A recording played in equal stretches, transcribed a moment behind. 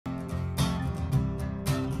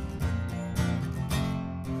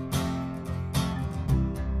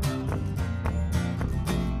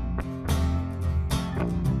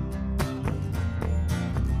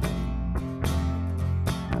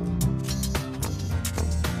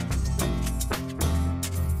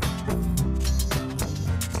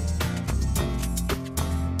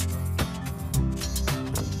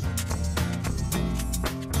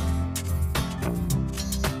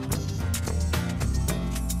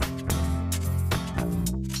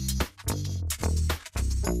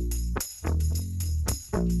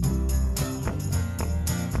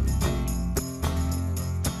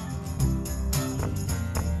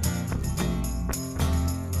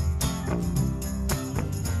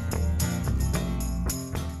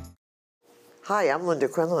Hi, I'm Linda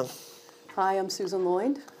Quinlan. Hi, I'm Susan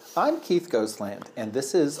Lloyd. I'm Keith Ghostland, and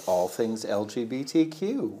this is All Things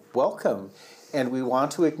LGBTQ. Welcome. And we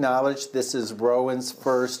want to acknowledge this is Rowan's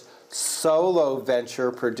first solo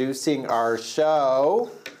venture producing our show,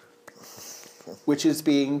 which is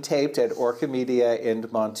being taped at Orca Media in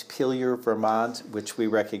Montpelier, Vermont, which we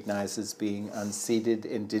recognize as being unceded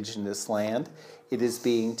Indigenous land. It is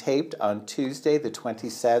being taped on Tuesday, the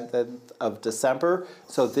 27th of December.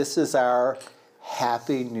 So this is our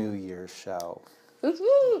Happy New Year show.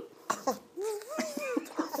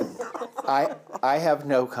 I have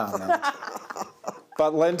no comment.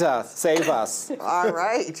 But Linda, save us. All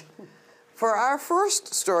right. For our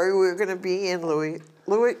first story, we're going to be in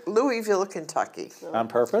Louisville, Kentucky. On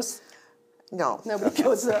purpose? No. Nobody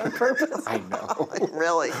goes there on purpose. I know.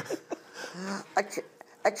 Really.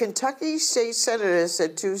 A Kentucky state senator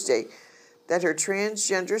said Tuesday that her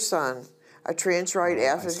transgender son, a trans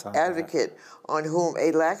rights advocate on whom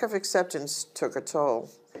a lack of acceptance took a toll,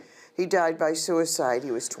 he died by suicide. He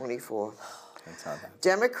was 24.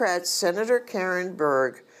 Democrat Senator Karen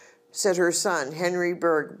Berg said her son, Henry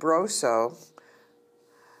Berg Broso,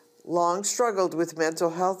 long struggled with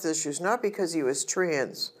mental health issues, not because he was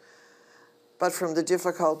trans, but from the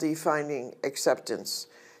difficulty finding acceptance.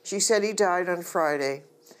 She said he died on Friday.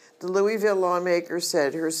 The Louisville lawmaker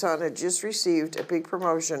said her son had just received a big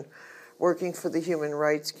promotion working for the Human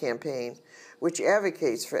Rights Campaign, which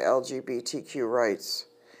advocates for LGBTQ rights.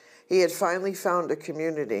 He had finally found a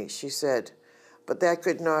community, she said, but that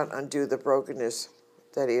could not undo the brokenness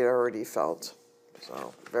that he had already felt.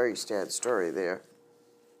 So, very sad story there.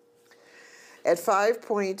 At 5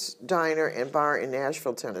 Points Diner and Bar in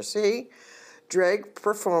Nashville, Tennessee, drag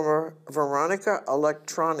performer Veronica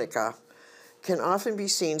Electronica can often be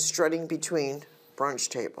seen strutting between brunch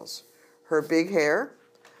tables. Her big hair,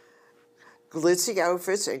 glitzy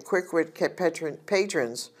outfits, and quick wit kept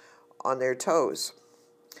patrons on their toes.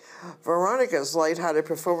 Veronica's lighthearted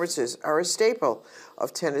performances are a staple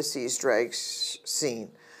of Tennessee's drag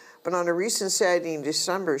scene, but on a recent Saturday in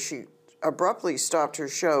December, she abruptly stopped her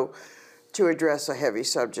show to address a heavy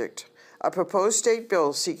subject, a proposed state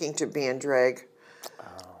bill seeking to ban drag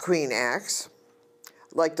queen acts,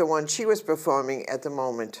 like the one she was performing at the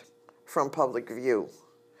moment, from public view.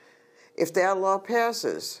 If that law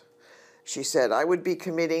passes, she said, I would be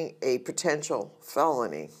committing a potential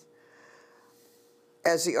felony.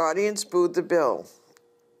 As the audience booed the bill,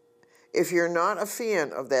 if you're not a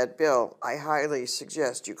fan of that bill, I highly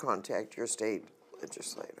suggest you contact your state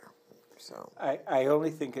legislator. So I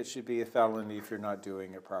only think it should be a felony if you're not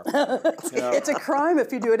doing it properly. It's a crime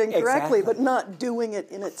if you do it incorrectly, Exactly. but not doing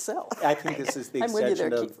it in itself. I think this is the I'm with you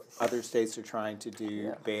extension there, of Keith. other states are trying to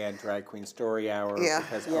do ban drag queen story hour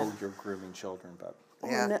because, oh, you're grooming children. But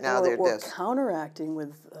yeah, now they're or this. counteracting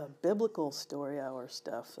with biblical story hour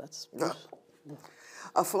stuff. That's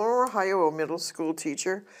A former Ohio middle school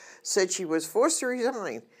teacher said she was forced to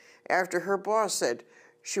resign after her boss said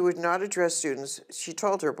she would not address students. She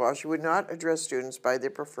told her boss she would not address students by their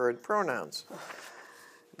preferred pronouns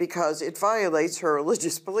because it violates her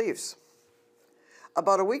religious beliefs.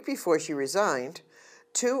 About a week before she resigned,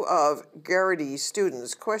 two of Garrity's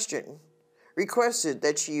students requested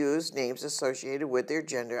that she use names associated with their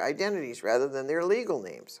gender identities rather than their legal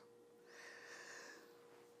names.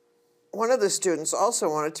 One of the students also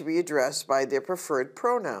wanted to be addressed by their preferred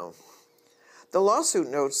pronoun. The lawsuit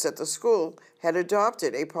notes that the school had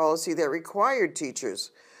adopted a policy that required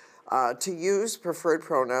teachers to use preferred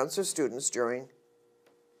pronouns of students during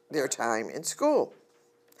their time in school.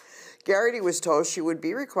 Garrity was told she would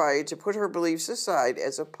be required to put her beliefs aside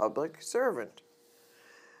as a public servant.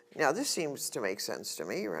 Now, this seems to make sense to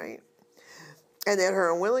me, right? And that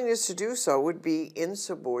her unwillingness to do so would be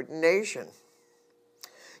insubordination.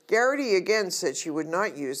 Garrity again said she would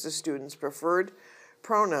not use the students' preferred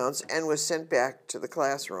pronouns and was sent back to the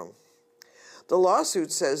classroom. The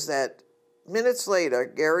lawsuit says that minutes later,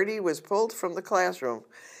 Garrity was pulled from the classroom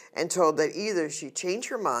and told that either she change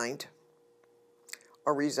her mind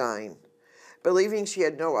or resign. Believing she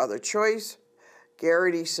had no other choice,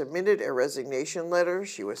 Garrity submitted a resignation letter.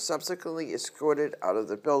 She was subsequently escorted out of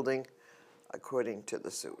the building, according to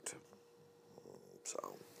the suit.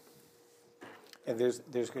 So. and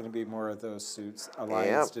there's going to be more of those suits.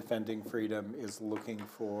 Alliance Defending Freedom is looking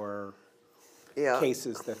for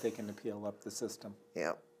cases that they can appeal up the system.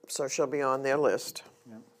 Yeah, so she'll be on their list.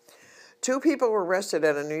 Yeah. 2 people were arrested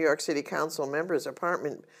at a New York City Council member's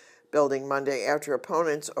apartment building Monday after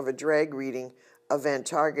opponents of a drag reading event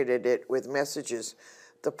targeted it with messages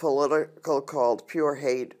the Political called pure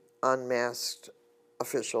hate unmasked,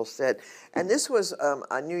 officials said. And this was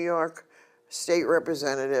a New York state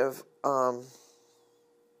representative who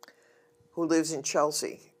lives in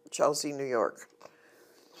Chelsea, New York.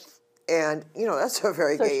 And, you know, that's a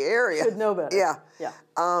very gay area. Should know better. Yeah. Yeah.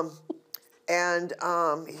 And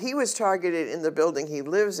he was targeted in the building he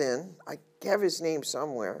lives in. I have his name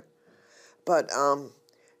somewhere. But,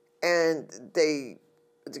 and a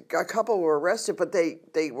couple were arrested, but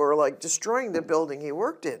they were like destroying the building he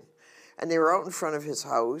worked in. And they were out in front of his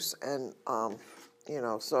house. And, you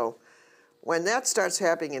know, so when that starts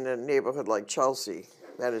happening in a neighborhood like Chelsea,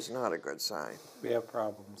 that is not a good sign. We have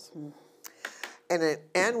problems.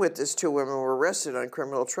 And with this, 2 women were arrested on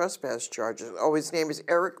criminal trespass charges. Oh, his name is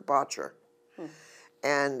Eric Botcher.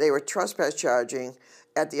 And they were trespass charging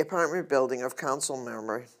at the apartment building of council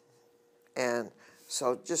member. And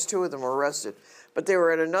so just 2 of them were arrested. But they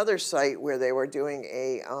were at another site where they were doing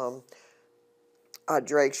a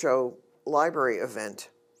drag show library event.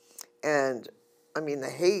 And, I mean, the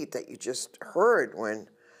hate that you just heard when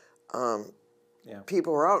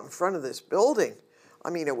people were out in front of this building. I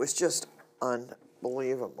mean, it was just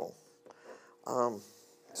unbelievable.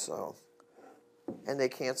 And they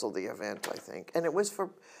canceled the event, I think. And it was for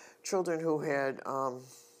children who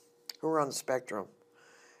were on the spectrum.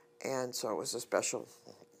 And so it was a special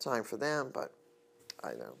time for them, but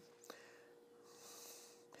I know.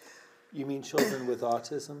 You mean children with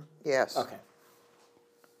autism? Yes. Okay.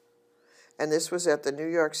 And this was at the New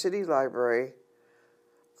York City Library.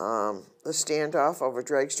 The standoff over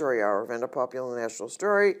Drag Story Hour event, a popular national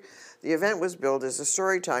story. The event was billed as a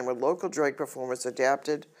story time with local drag performers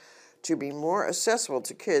adapted to be more accessible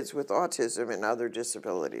to kids with autism and other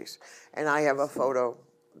disabilities. And I have a photo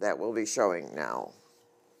that we'll be showing now.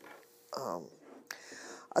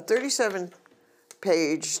 A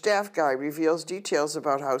 37-page staff guide reveals details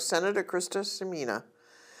about how Senator Krista Semina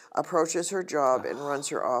approaches her job and runs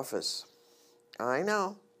her office. I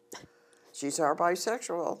know. She's our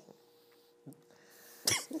bisexual.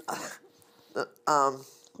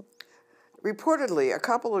 Reportedly a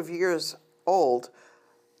couple of years old,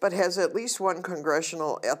 but has at least one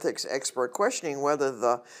congressional ethics expert questioning whether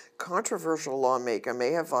the controversial lawmaker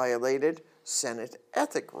may have violated Senate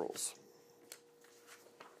ethic rules.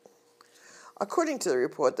 According to the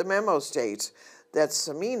report, the memo states that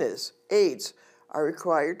Semina's aides are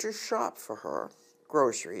required to shop for her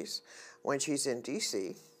groceries when she's in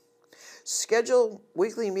D.C., schedule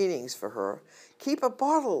weekly meetings for her, keep a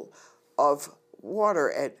bottle of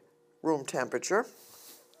water at room temperature,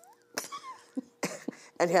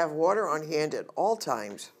 and have water on hand at all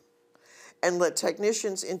times, and let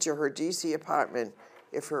technicians into her D.C. apartment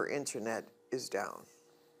if her internet is down.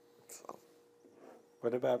 So,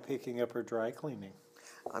 what about picking up her dry cleaning?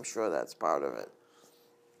 I'm sure that's part of it.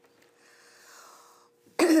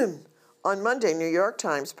 On Monday, New York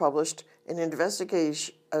Times published an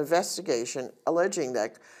investigation alleging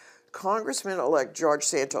that Congressman-elect George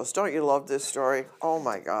Santos, don't you love this story? Oh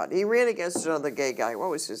my God. He ran against another gay guy.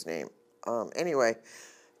 What was his name? Anyway,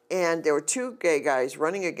 and there were 2 gay guys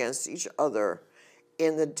running against each other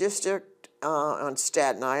in the district on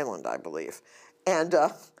Staten Island, I believe. And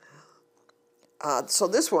so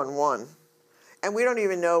this one won. And we don't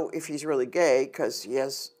even know if he's really gay because he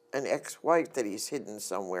has an ex-wife that he's hidden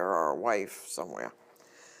somewhere, or a wife somewhere.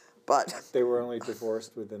 But they were only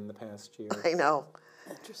divorced within the past year. I know.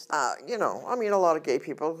 Interesting. You know, I mean, a lot of gay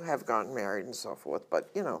people have gotten married and so forth, but,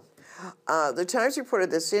 you know. The Times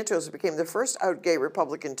reported that Santos became the first out gay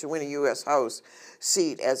Republican to win a U.S. House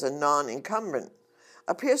seat as a non-incumbent.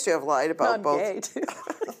 Appears to have lied about Non-gay, both.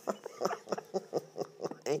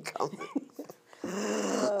 Incumbent.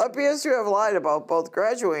 Appears to have lied about both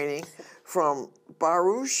graduating from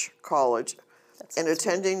Baruch College and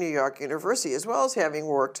attending New York University, as well as having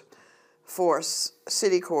worked for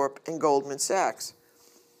Citicorp and Goldman Sachs.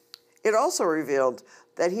 It also revealed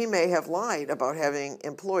that he may have lied about having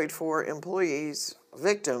employed 4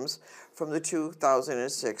 victims from the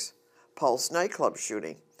 2006 Pulse nightclub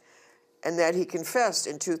shooting, and that he confessed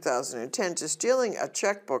in 2010 to stealing a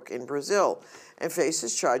checkbook in Brazil and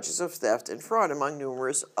faces charges of theft and fraud, among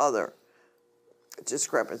numerous other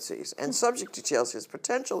discrepancies, and subject details his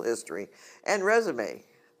potential history and resume.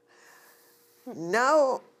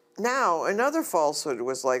 Now another falsehood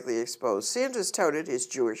was likely exposed. Sanders touted his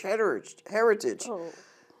Jewish heritage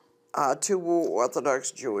to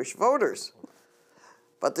Orthodox Jewish voters.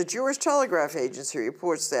 But the Jewish Telegraph Agency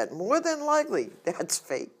reports that more than likely that's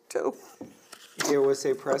fake too. There was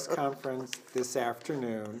a press conference this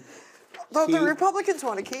afternoon. Though the Republicans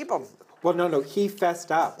want to keep him. Well, no, he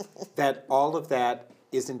fessed up that all of that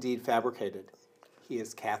is indeed fabricated. He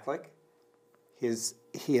is Catholic. His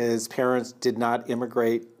parents did not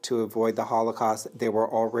immigrate to avoid the Holocaust. They were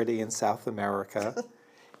already in South America.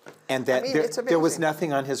 And that I mean, there was amazing.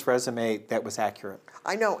 nothing on his resume that was accurate.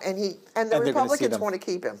 I know, and the they're gonna see Republicans them. want to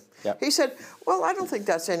keep him. Yep. He said, "Well, I don't think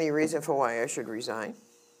that's any reason for why I should resign."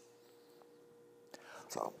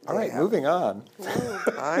 So, All right, moving on.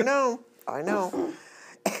 I know.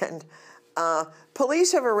 And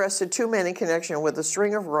police have arrested 2 men in connection with a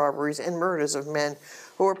string of robberies and murders of men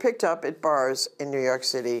who were picked up at bars in New York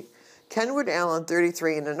City. Kenwood Allen,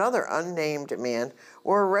 33, and another unnamed man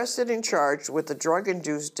were arrested and charged with the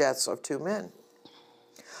drug-induced deaths of 2 men.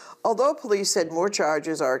 Although police said more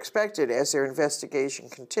charges are expected as their investigation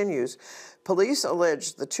continues, police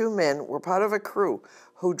alleged the 2 men were part of a crew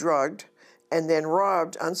who drugged and then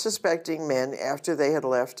robbed unsuspecting men after they had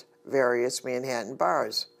left various Manhattan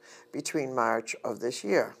bars between March of this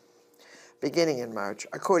year, beginning in March,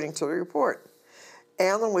 according to the report.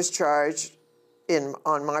 Allen was charged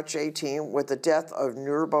on March 18 with the death of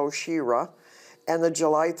Nurbo Shira and the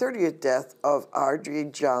July 30th death of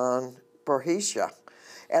Ardri John Borhisha.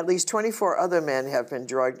 At least 24 other men have been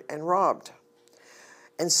drugged and robbed,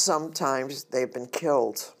 and sometimes they've been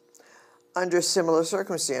killed under similar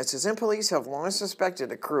circumstances. And police have long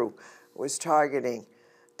suspected a crew was targeting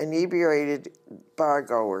inebriated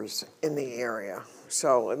bargoers in the area.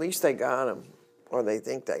 So at least they got them, or they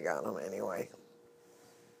think they got them anyway.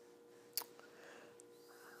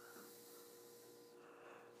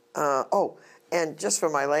 And just for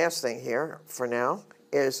my last thing here, for now,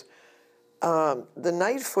 is the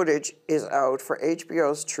night footage is out for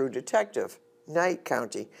HBO's True Detective, Night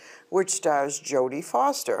County, which stars Jodie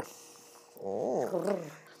Foster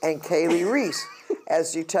and Kaylee Reese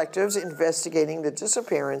as detectives investigating the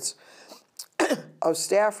disappearance of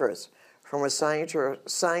staffers from a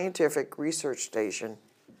scientific research station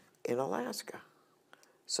in Alaska.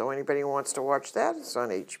 So anybody who wants to watch that, it's on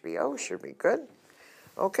HBO, should be good.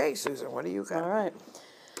 Okay, Susan, what do you got? All right.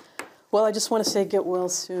 Well, I just want to say get well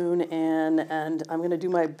soon, and I'm going to do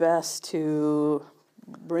my best to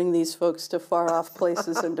bring these folks to far-off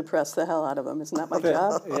places and depress the hell out of them. Isn't that my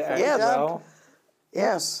job? Yeah, well,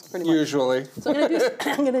 yes. Pretty much. usually. So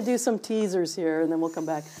I'm going to do some teasers here, and then we'll come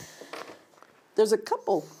back. There's a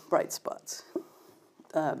couple bright spots.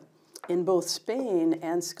 In both Spain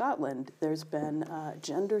and Scotland, there's been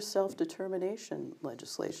gender self-determination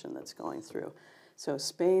legislation that's going through. So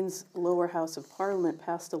Spain's lower house of parliament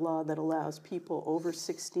passed a law that allows people over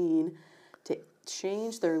 16 to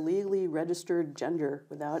change their legally registered gender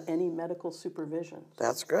without any medical supervision.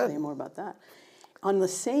 That's good. Say more about that. On the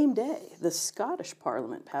same day, the Scottish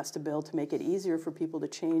Parliament passed a bill to make it easier for people to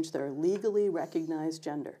change their legally recognized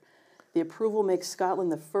gender. The approval makes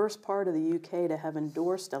Scotland the first part of the UK to have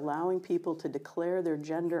endorsed allowing people to declare their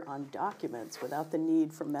gender on documents without the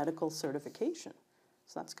need for medical certification.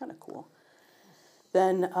 So that's kind of cool.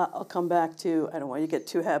 Then I'll come back to, I don't want you to get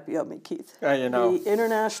too happy on me, Keith. You know. The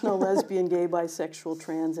International Lesbian, Gay, Bisexual,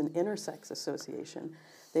 Trans, and Intersex Association.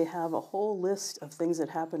 They have a whole list of things that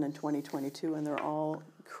happened in 2022, and they're all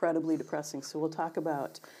incredibly depressing. So we'll talk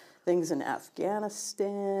about things in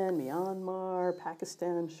Afghanistan, Myanmar,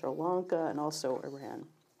 Pakistan, Sri Lanka, and also Iran.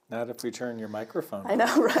 Not if we turn your microphone on. I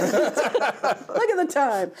know, right? Look at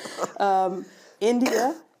the time.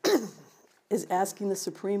 India is asking the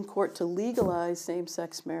Supreme Court to legalize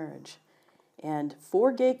same-sex marriage. And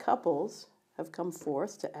 4 gay couples have come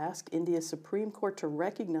forth to ask India's Supreme Court to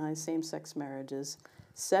recognize same-sex marriages,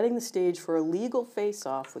 setting the stage for a legal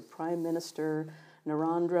face-off with Prime Minister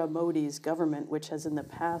Narendra Modi's government, which has in the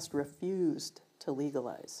past refused to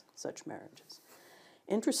legalize such marriages.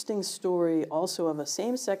 Interesting story also of a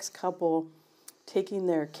same-sex couple taking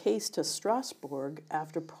their case to Strasbourg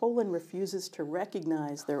after Poland refuses to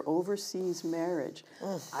recognize their overseas marriage.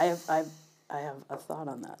 I have a thought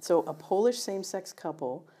on that. So a Polish same-sex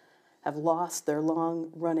couple have lost their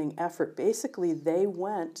long-running effort. Basically, they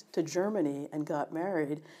went to Germany and got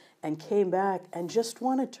married and came back and just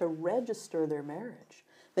wanted to register their marriage.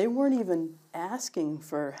 They weren't even asking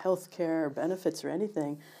for health care or benefits or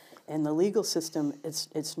anything. In the legal system,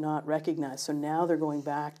 it's not recognized. So now they're going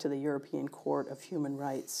back to the European Court of Human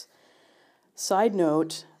Rights. Side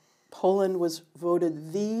note, Poland was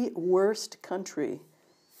voted the worst country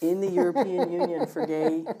in the European Union for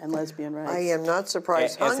gay and lesbian rights. I am not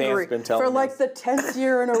surprised. As Hungary, Anne's been telling for me. like the 10th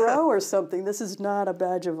year in a row or something. This is not a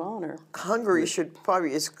badge of honor. Hungary should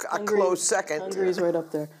probably is a close second. Hungary's right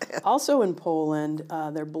up there. Also in Poland,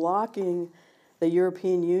 they're blocking the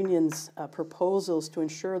European Union's proposals to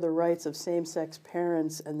ensure the rights of same-sex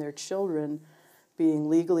parents and their children being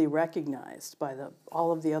legally recognized by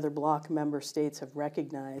all of the other bloc member states have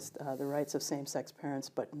recognized the rights of same-sex parents,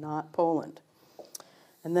 but not Poland.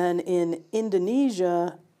 And then in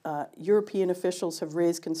Indonesia, European officials have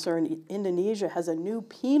raised concern. Indonesia has a new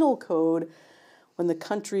penal code. When the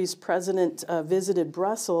country's president visited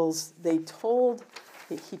Brussels, he told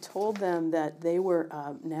them that they were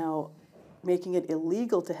now making it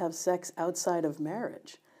illegal to have sex outside of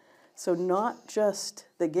marriage. So not just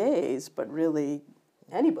the gays, but really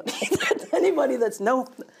anybody. Anybody that's no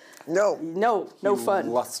fun.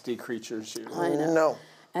 Lusty creatures, you. I know. No.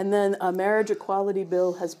 And then a marriage equality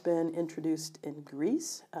bill has been introduced in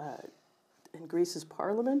Greece, in Greece's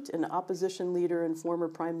parliament. An opposition leader and former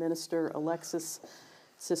Prime Minister Alexis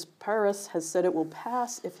Tsipras has said it will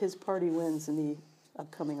pass if his party wins in the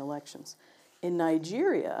upcoming elections. In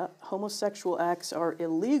Nigeria, homosexual acts are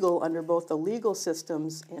illegal under both the legal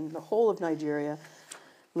systems in the whole of Nigeria.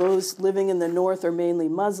 Those living in the north are mainly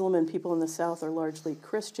Muslim, and people in the south are largely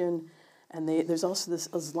Christian. And there's also this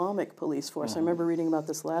Islamic police force. I remember reading about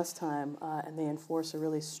this last time, and they enforce a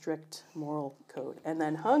really strict moral code. And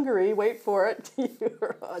then Hungary, wait for it,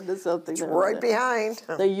 you're onto something. It's right behind.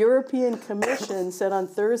 The European Commission said on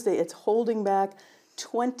Thursday it's holding back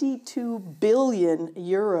 22 billion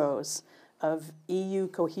euros of EU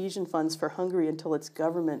cohesion funds for Hungary until its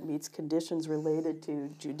government meets conditions related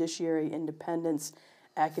to judiciary independence,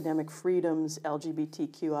 academic freedoms,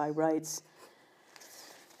 LGBTQI rights.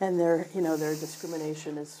 And their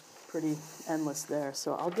discrimination is pretty endless there.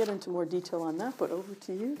 So I'll get into more detail on that, but over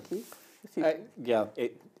to you, Keith.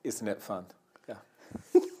 Isn't it fun? Yeah.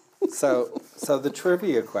 So the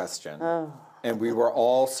trivia question, and we were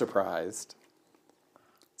all surprised.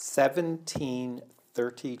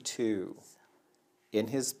 1732, in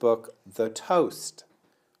his book *The Toast*,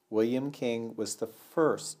 William King was the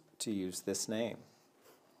first to use this name.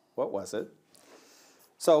 What was it?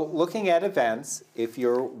 So looking at events, if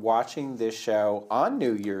you're watching this show on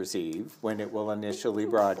New Year's Eve, when it will initially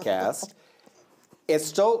broadcast, it's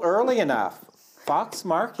still early enough. Fox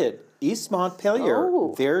Market, East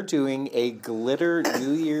Montpelier, they're doing a glitter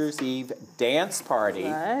New Year's Eve dance party.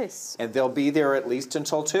 Nice. And they'll be there at least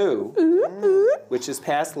until 2, which is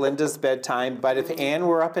past Linda's bedtime. But if Anne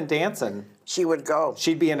were up and dancing, she would go.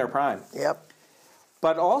 She'd be in her prime. Yep.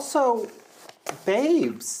 But also,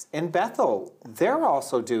 Babes in Bethel, they're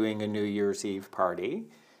also doing a New Year's Eve party.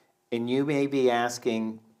 And you may be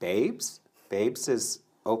asking, Babes? Babes is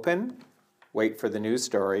open? Wait for the news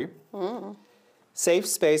story. Safe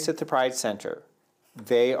Space at the Pride Center.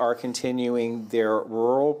 They are continuing their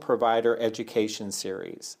Rural Provider Education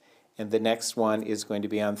Series. And the next one is going to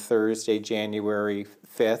be on Thursday, January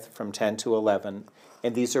 5th from 10 to 11.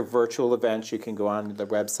 And these are virtual events. You can go on the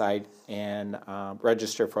website and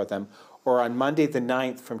register for them. Or on Monday the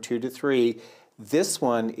 9th from 2 to 3, this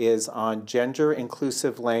one is on gender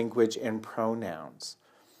inclusive language and pronouns.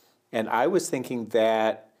 And I was thinking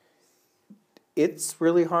that it's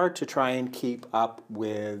really hard to try and keep up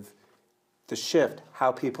with the shift,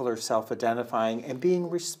 how people are self-identifying, and being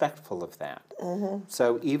respectful of that.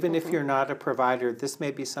 So even if you're not a provider, this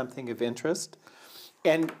may be something of interest.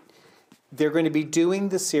 And they're going to be doing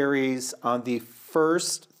the series on the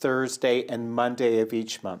first Thursday and Monday of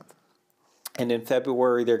each month. And in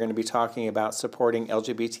February, they're going to be talking about supporting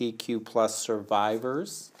LGBTQ plus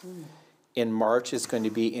survivors. In March, it's going to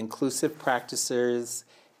be inclusive practices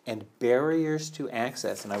and barriers to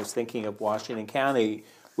access. And I was thinking of Washington County,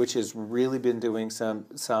 which has really been doing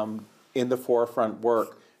some in the forefront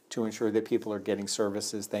work to ensure that people are getting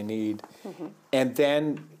services they need. And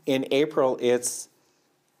then in April, it's,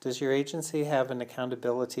 does your agency have an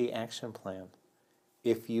accountability action plan?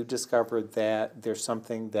 If you discover that there's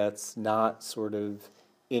something that's not sort of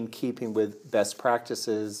in keeping with best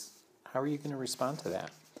practices, how are you going to respond to that?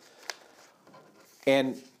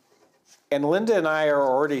 And Linda and I are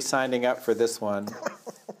already signing up for this one.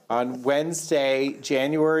 On Wednesday,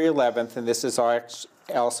 January 11th, and this is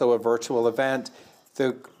also a virtual event,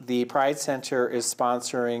 the Pride Center is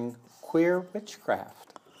sponsoring Queer Witchcraft.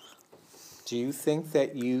 Do you think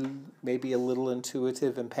that you may be a little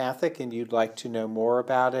intuitive, empathic, and you'd like to know more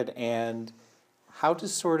about it and how to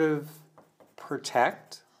sort of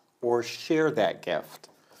protect or share that gift?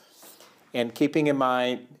 And keeping it,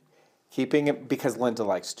 because Linda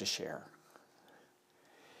likes to share.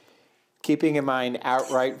 Keeping in mind,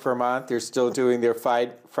 Outright Vermont, they're still doing their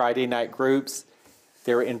Friday night groups.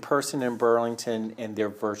 They're in person in Burlington, and they're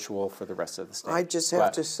virtual for the rest of the state. I just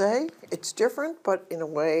have to say, it's different, but in a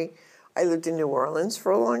way, I lived in New Orleans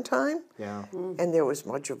for a long time. Yeah. And there was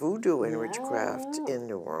much voodoo and witchcraft in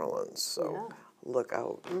New Orleans, so look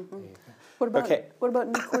out. What about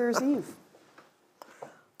New Queer's Eve?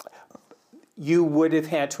 You would have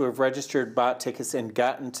had to have registered, bought tickets, and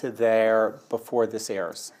gotten to there before this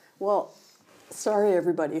airs. Well, Sorry,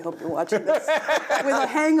 everybody. Hope you're watching this with a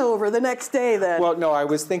hangover the next day. Then. Well, no, I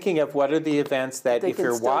was thinking of what are the events that if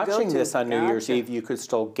you're watching this on New Year's Eve, you could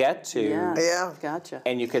still get to. Yeah. Gotcha.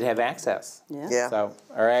 And you could have access. Yeah. So,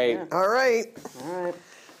 all right. Yeah. All right. All right.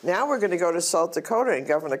 Now we're going to go to South Dakota and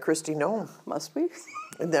Governor Kristi Noem. Must we?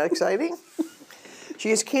 Isn't that exciting? She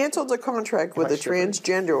has canceled a contract with a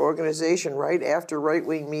transgender organization right after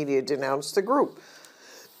right-wing media denounced the group.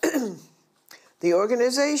 The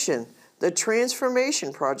organization, the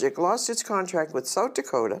Transformation Project, lost its contract with South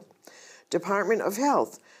Dakota Department of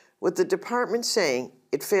Health, with the department saying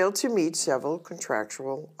it failed to meet several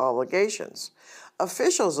contractual obligations.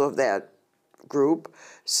 Officials of that group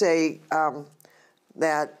say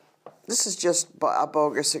that this is just a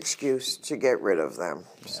bogus excuse to get rid of them.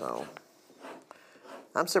 Yeah. So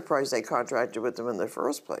I'm surprised they contracted with them in the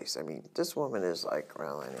first place. I mean, this woman is like,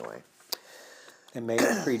 well, anyway. It may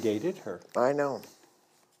have predated her. I know.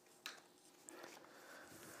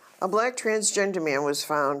 A black transgender man was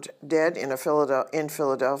found dead in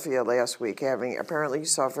Philadelphia last week, having apparently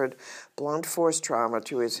suffered blunt force trauma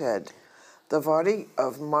to his head. The body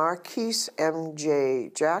of Marquise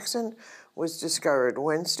M.J. Jackson was discovered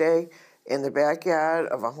Wednesday in the backyard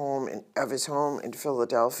of his home in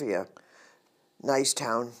Philadelphia,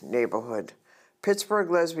 Nicetown neighborhood.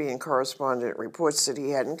 Pittsburgh lesbian correspondent reports that he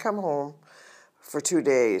hadn't come home for 2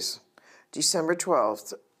 days. December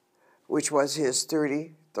 12th, which was his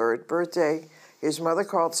 33rd birthday, his mother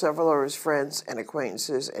called several of his friends and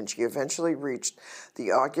acquaintances, and she eventually reached the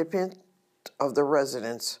occupant of the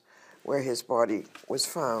residence where his body was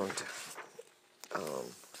found.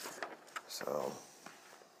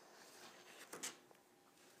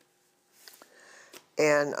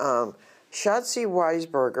 Shotzi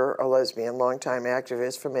Weisberger, a lesbian, longtime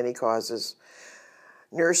activist for many causes,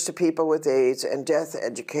 nurse to people with AIDS, and death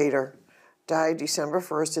educator, died December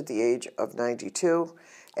 1st at the age of 92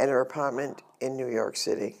 at her apartment in New York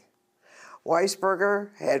City. Weisberger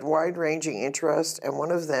had wide-ranging interests, and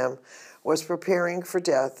one of them was preparing for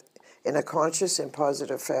death in a conscious and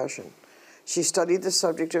positive fashion. She studied the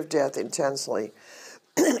subject of death intensely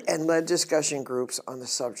and led discussion groups on the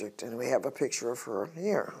subject, and we have a picture of her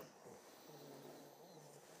here.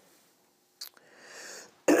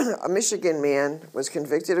 A Michigan man was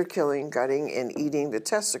convicted of killing, gutting, and eating the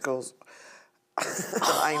testicles.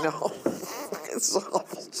 I know. It's an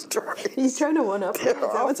awful story. He's trying to one-up. Is that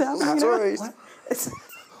what's happening? Stories.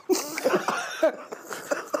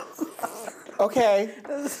 Okay.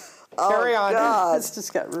 Carry on. God. This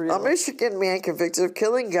just got real. A Michigan man convicted of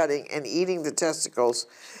killing, gutting, and eating the testicles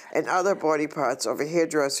and other body parts of a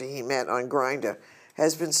hairdresser he met on Grindr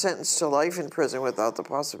has been sentenced to life in prison without the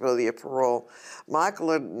possibility of parole. Mark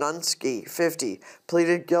Lenunsky, 50,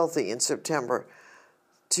 pleaded guilty in September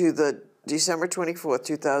to the December 24,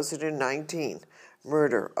 2019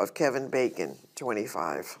 murder of Kevin Bacon,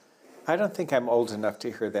 25. I don't think I'm old enough to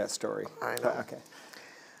hear that story. I know. Okay.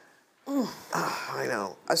 I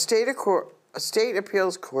know. A state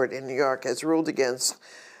appeals court in New York has ruled against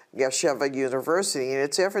Yeshiva University in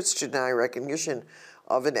its efforts to deny recognition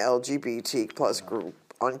of an LGBT plus group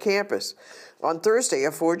on campus. On Thursday,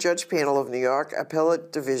 a 4-judge panel of New York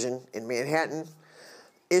Appellate Division in Manhattan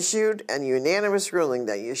issued a unanimous ruling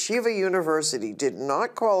that Yeshiva University did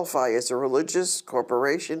not qualify as a religious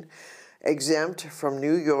corporation exempt from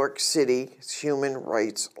New York City's human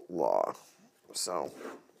rights law. So,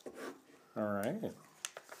 all right.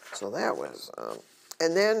 So that was,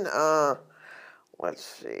 and then, let's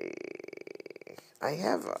see, I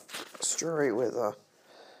have a story with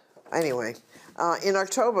anyway, in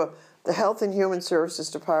October, the Health and Human Services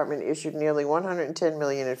Department issued nearly $110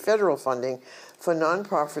 million in federal funding for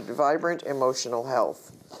nonprofit Vibrant Emotional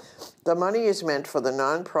Health. The money is meant for the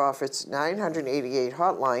nonprofit's 988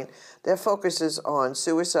 hotline that focuses on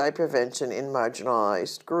suicide prevention in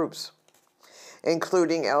marginalized groups,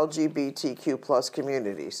 including LGBTQ plus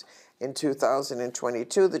communities. In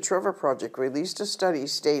 2022, the Trevor Project released a study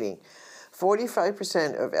stating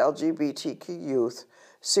 45% of LGBTQ youth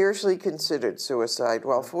seriously considered suicide,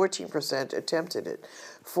 while 14% attempted it.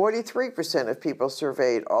 43% of people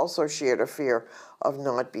surveyed also shared a fear of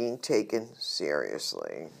not being taken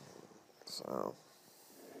seriously. So,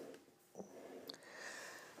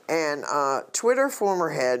 and Twitter former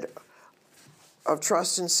head of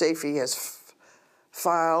Trust and Safety has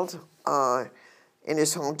filed in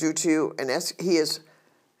his home due to he has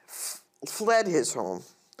fled his home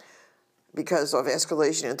because of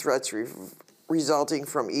escalation and threats resulting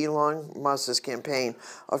from Elon Musk's campaign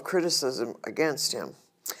of criticism against him.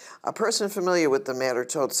 A person familiar with the matter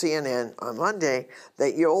told CNN on Monday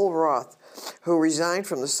that Yoel Roth, who resigned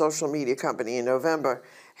from the social media company in November,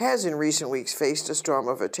 has in recent weeks faced a storm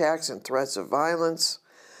of attacks and threats of violence.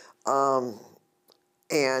 And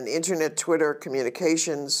internet, Twitter,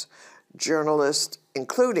 communications, journalists,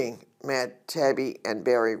 including Matt Taibbi and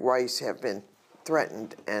Barry Weiss, have been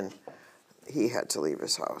threatened, and he had to leave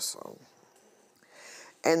his house. So.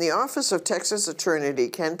 And the office of Texas Attorney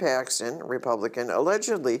Ken Paxton, Republican,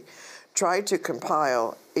 allegedly tried to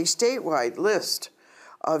compile a statewide list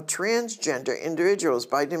of transgender individuals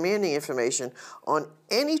by demanding information on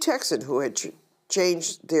any Texan who had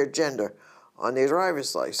changed their gender on their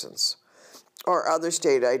driver's license or other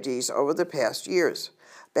state IDs over the past years.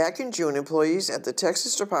 Back in June, employees at the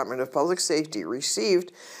Texas Department of Public Safety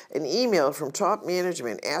received an email from top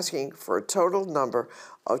management asking for a total number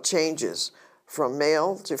of changes from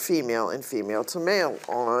male to female and female to male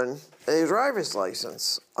on a driver's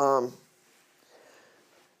license for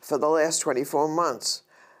the last 24 months,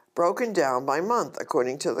 broken down by month,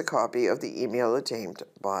 according to the copy of the email obtained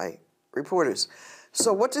by reporters.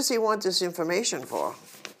 So what does he want this information for?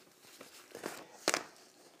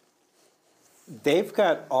 They've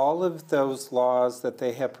got all of those laws that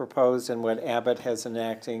they have proposed and what Abbott has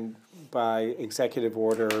enacting by executive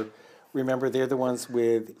order. Remember, they're the ones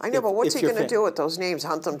with... I know, but what's he going to do with those names?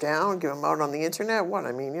 Hunt them down? Give them out on the internet? What?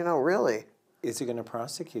 I mean, really. Is he going to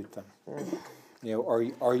prosecute them? Are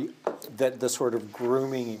you the sort of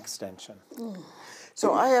grooming extension?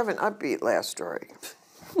 So I have an upbeat last story.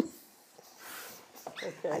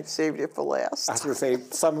 Okay. I saved it for last. I was going to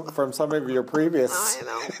say, from some of your previous... I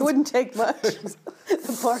know. It wouldn't take much.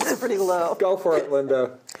 The bars are pretty low. Go for it,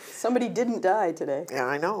 Linda. Somebody didn't die today. Yeah,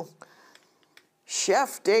 I know.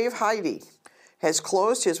 Chef Dave Heidi has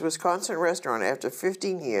closed his Wisconsin restaurant after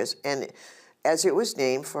 15 years, and as it was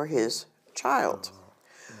named for his child,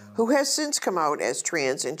 who has since come out as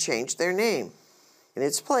trans and changed their name in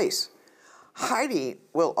its place. Heidi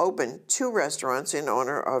will open 2 restaurants in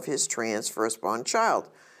honor of his trans firstborn child,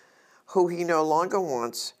 who he no longer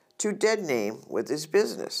wants to dead name with his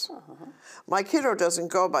business. My kiddo doesn't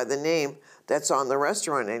go by the name that's on the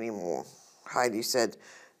restaurant anymore, Heidi said.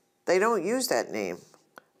 They don't use that name.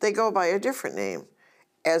 They go by a different name.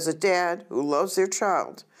 As a dad who loves their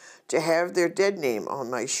child, to have their dead name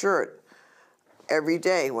on my shirt every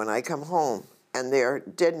day when I come home and their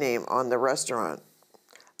dead name on the restaurant,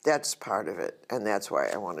 that's part of it, and that's why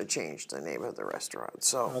I want to change the name of the restaurant.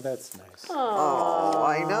 So. Oh, that's nice. Oh,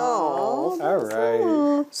 I know. All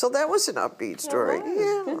right. So that was an upbeat story.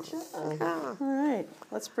 Yeah. Good job. All right.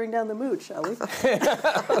 Let's bring down the mood, shall we?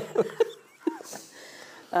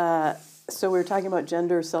 So we were talking about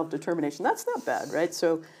gender self-determination. That's not bad, right?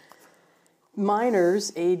 So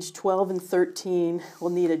minors aged 12 and 13 will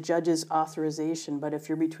need a judge's authorization, but if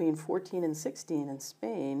you're between 14 and 16 in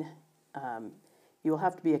Spain, you'll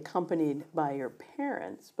have to be accompanied by your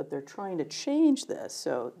parents, but they're trying to change this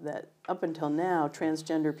so that up until now,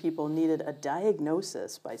 transgender people needed a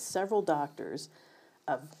diagnosis by several doctors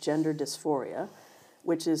of gender dysphoria,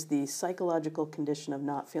 which is the psychological condition of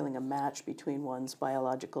not feeling a match between one's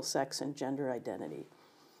biological sex and gender identity.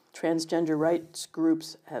 Transgender rights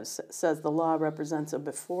groups says the law represents a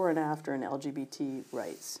before and after in LGBT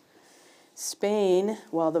rights. Spain,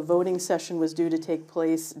 while the voting session was due to take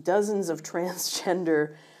place, dozens of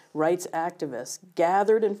transgender rights activists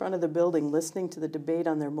gathered in front of the building listening to the debate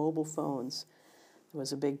on their mobile phones. It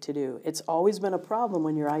was a big to-do. It's always been a problem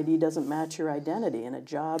when your ID doesn't match your identity in a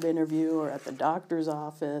job interview or at the doctor's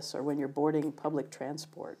office or when you're boarding public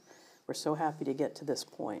transport. We're so happy to get to this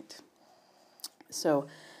point. So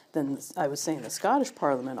then I was saying the Scottish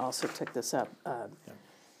Parliament also took this up.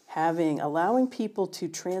 Allowing people to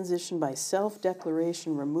transition by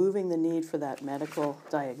self-declaration, removing the need for that medical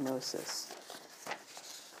diagnosis.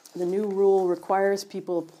 The new rule requires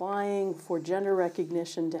people applying for gender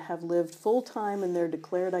recognition to have lived full-time in their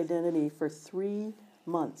declared identity for 3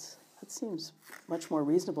 months. That seems much more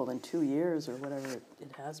reasonable than 2 years or whatever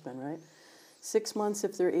it has been, right? 6 months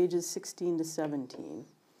if their age is 16 to 17.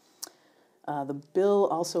 The bill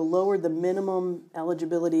also lowered the minimum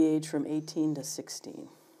eligibility age from 18 to 16.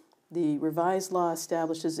 The revised law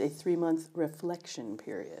establishes a 3-month reflection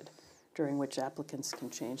period during which applicants can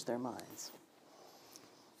change their minds.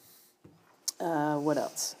 What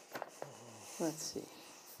else? Let's see.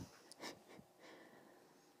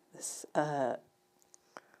 I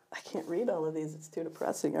can't read all of these. It's too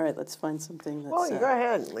depressing. All right, let's find something that's... Well, you go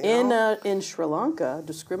ahead. Leo. In Sri Lanka,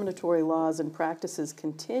 discriminatory laws and practices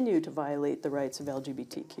continue to violate the rights of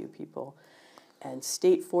LGBTQ people. And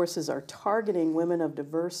state forces are targeting women of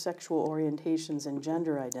diverse sexual orientations and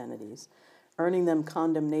gender identities, earning them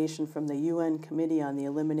condemnation from the UN Committee on the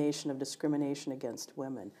Elimination of Discrimination Against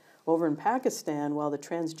Women. Over in Pakistan, while the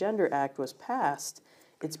Transgender Act was passed,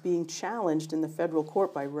 it's being challenged in the federal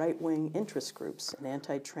court by right-wing interest groups, and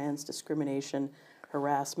anti-trans discrimination,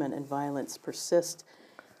 harassment, and violence persist,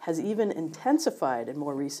 has even intensified in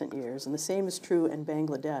more recent years, and the same is true in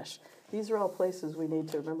Bangladesh. These are all places we need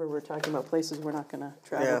to remember. We're talking about places we're not going to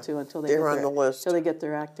travel to until they get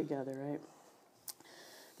their act together, right?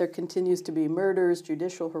 There continues to be murders,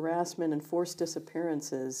 judicial harassment, and forced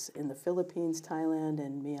disappearances in the Philippines, Thailand,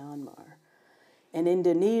 and Myanmar. In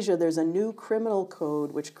Indonesia, there's a new criminal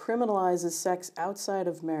code which criminalizes sex outside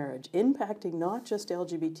of marriage, impacting not just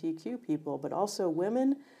LGBTQ people, but also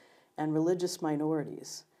women and religious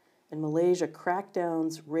minorities. In Malaysia,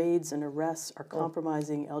 crackdowns, raids, and arrests are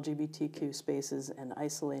compromising LGBTQ spaces and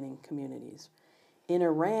isolating communities. In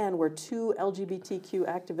Iran, where 2 LGBTQ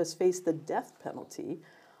activists face the death penalty,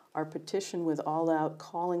 our petition with All Out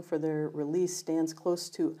calling for their release stands close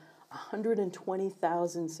to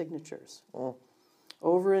 120,000 signatures.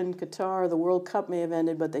 Over in Qatar, the World Cup may have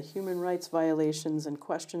ended, but the human rights violations and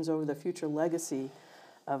questions over the future legacy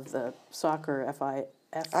of the soccer FIFA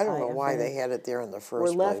I don't know why they had it there in the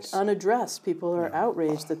first place. Were left unaddressed. People are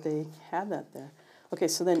outraged that they had that there. Okay,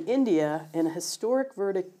 so then India, in a historic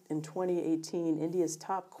verdict in 2018, India's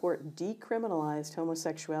top court decriminalized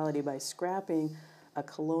homosexuality by scrapping a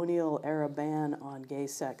colonial-era ban on gay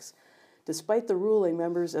sex. Despite the ruling,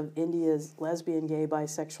 members of India's lesbian, gay,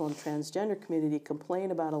 bisexual, and transgender community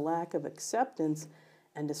complain about a lack of acceptance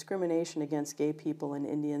and discrimination against gay people in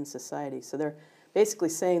Indian society. So they're basically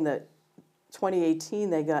saying that 2018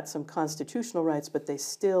 they got some constitutional rights, but they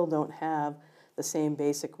still don't have the same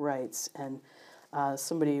basic rights. And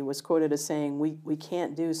somebody was quoted as saying, we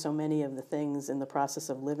can't do so many of the things in the process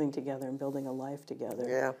of living together and building a life together.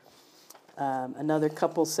 Yeah. Another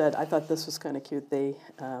couple said, I thought this was kind of cute, they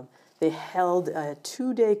held a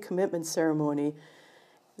 2-day commitment ceremony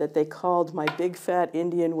that they called My Big Fat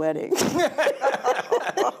Indian Wedding.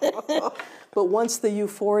 But once the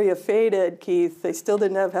euphoria faded, Keith, they still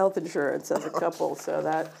didn't have health insurance as a couple, so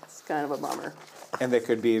that's kind of a bummer. And they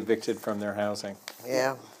could be evicted from their housing.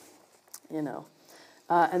 Yeah. You know.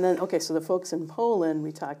 And then, okay, so the folks in Poland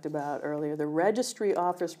we talked about earlier, the registry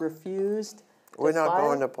office refused. We're not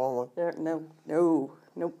going to Poland. No.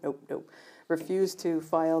 Refused to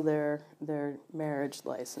file their marriage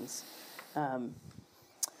license.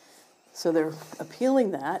 So they're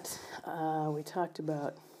appealing that. We talked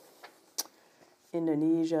about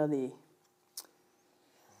Indonesia,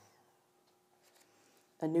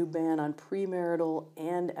 a new ban on premarital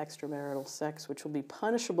and extramarital sex, which will be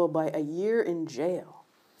punishable by a year in jail.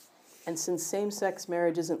 And since same-sex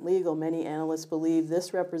marriage isn't legal, many analysts believe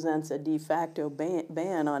this represents a de facto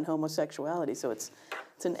ban on homosexuality. So it's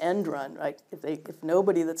an end run, right? If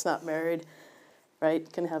nobody that's not married,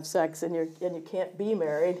 right, can have sex and you can't be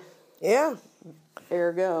married, yeah,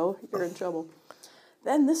 ergo, you're in trouble.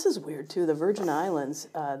 Then this is weird too. The Virgin Islands,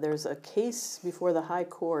 there's a case before the High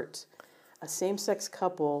Court. A same-sex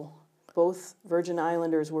couple, both Virgin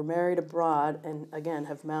Islanders, were married abroad and, again,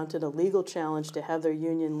 have mounted a legal challenge to have their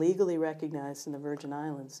union legally recognized in the Virgin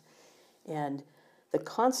Islands. And the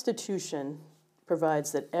Constitution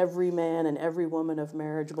provides that every man and every woman of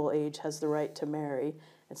marriageable age has the right to marry.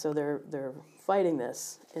 And so they're fighting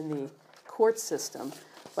this in the court system.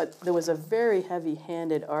 But there was a very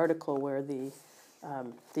heavy-handed article where the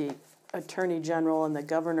Attorney General and the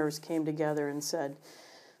governors came together and said,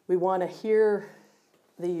 we want to hear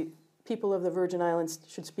the people of the Virgin Islands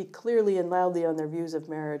should speak clearly and loudly on their views of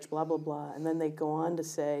marriage, blah, blah, blah. And then they go on to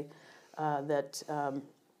say that,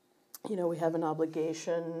 we have an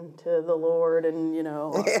obligation to the Lord and,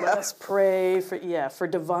 let us pray for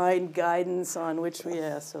divine guidance on which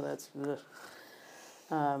so that's,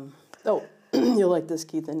 you'll like this,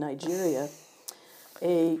 Keith. In Nigeria,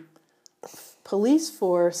 a police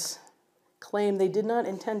force claimed they did not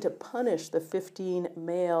intend to punish the 15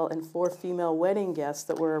 male and 4 female wedding guests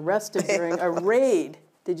that were arrested during a raid.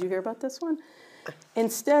 Did you hear about this one?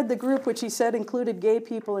 Instead, the group, which he said included gay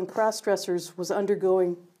people and cross-dressers, was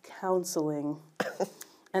undergoing counseling,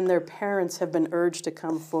 and their parents have been urged to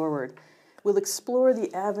come forward. We'll explore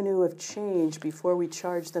the avenue of change before we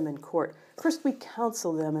charge them in court. First, we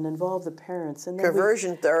counsel them and involve the parents, and then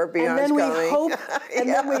conversion therapy. And then we hope,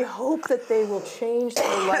 then we hope that they will change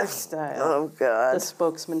their lifestyle. Oh God! The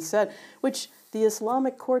spokesman said, which the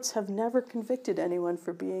Islamic courts have never convicted anyone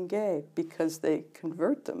for being gay because they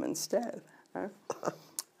convert them instead. Right?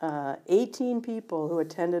 18 people who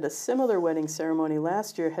attended a similar wedding ceremony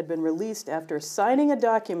last year had been released after signing a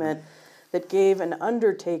document that gave an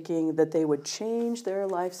undertaking that they would change their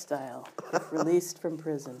lifestyle if released from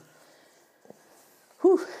prison.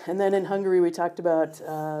 Whew. And then in Hungary, we talked about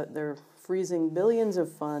they're freezing billions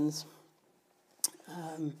of funds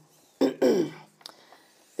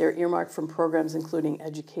They're earmarked from programs including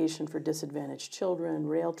education for disadvantaged children,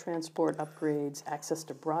 rail transport upgrades, access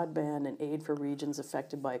to broadband, and aid for regions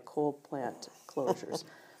affected by coal plant closures.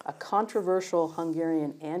 A controversial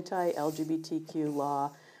Hungarian anti-LGBTQ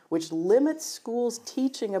law which limits schools'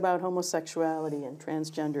 teaching about homosexuality and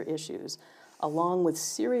transgender issues, along with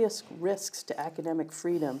serious risks to academic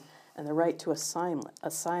freedom and the right to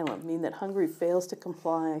asylum, mean that Hungary fails to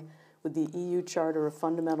comply with the EU Charter of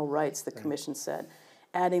Fundamental Rights, the Commission said,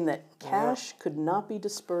 adding that cash could not be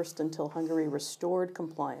dispersed until Hungary restored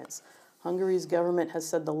compliance. Hungary's government has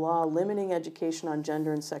said the law limiting education on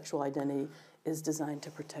gender and sexual identity is designed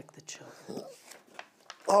to protect the children.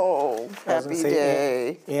 Oh, happy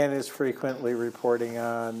day. Anne is frequently reporting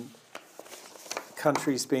on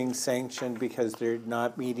countries being sanctioned because they're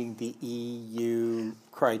not meeting the EU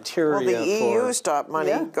criteria. Well, the EU stopped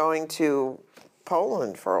money going to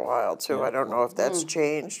Poland for a while, too. Yeah. I don't know if that's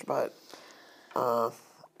changed, but,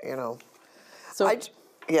 you know. So,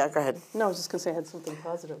 yeah, go ahead. No, I was just going to say I had something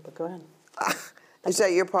positive, but go ahead. Is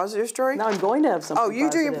that your positive story? No, I'm going to have something positive. Oh,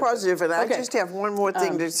 you do your positive, and I just have one more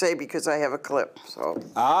thing to say because I have a clip. So.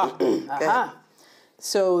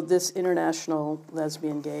 So this international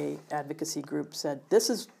lesbian gay advocacy group said,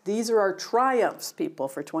 these are our triumphs, people,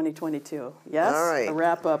 for 2022. Yes? All right. A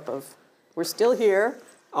wrap-up of, we're still here.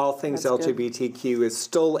 All things LGBTQ is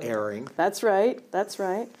still airing. That's right. That's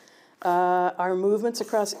right. Our movements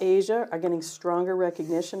across Asia are getting stronger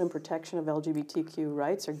recognition and protection of LGBTQ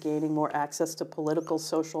rights, are gaining more access to political,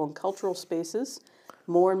 social, and cultural spaces.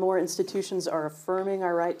 More and more institutions are affirming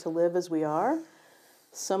our right to live as we are.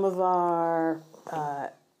 Some of our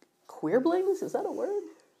queerblings, is that a word?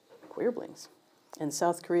 Queerblings in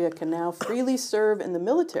South Korea can now freely serve in the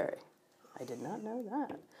military. I did not know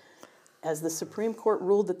that. As the Supreme Court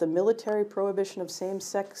ruled that the military prohibition of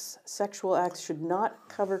same-sex sexual acts should not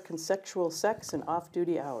cover consensual sex in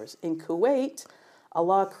off-duty hours. In Kuwait, a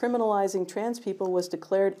law criminalizing trans people was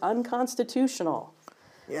declared unconstitutional.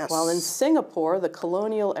 Yes. While in Singapore, the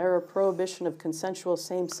colonial-era prohibition of consensual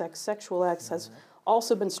same-sex sexual acts has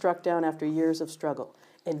also been struck down after years of struggle.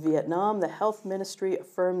 In Vietnam, the health ministry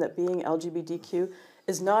affirmed that being LGBTQ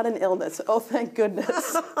is not an illness. Oh, thank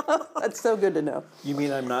goodness. That's so good to know. You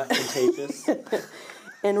mean I'm not contagious?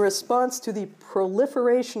 In response to the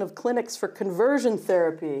proliferation of clinics for conversion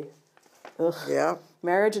therapy,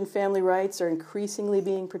 marriage and family rights are increasingly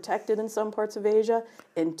being protected in some parts of Asia.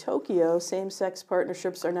 In Tokyo, same-sex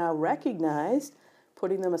partnerships are now recognized,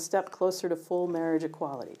 putting them a step closer to full marriage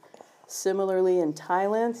equality. Similarly, in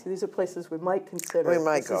Thailand, these are places we might consider. We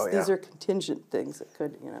might go, These are contingent things that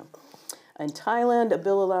could, you know. In Thailand, a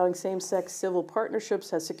bill allowing same-sex civil partnerships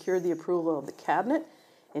has secured the approval of the cabinet.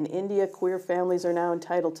 In India, queer families are now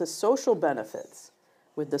entitled to social benefits,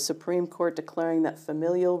 with the Supreme Court declaring that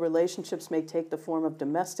familial relationships may take the form of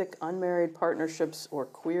domestic, unmarried partnerships or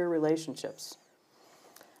queer relationships.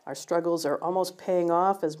 Our struggles are almost paying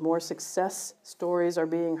off as more success stories are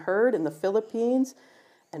being heard in the Philippines.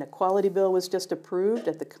 An equality bill was just approved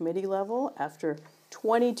at the committee level after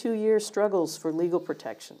 22-year struggles for legal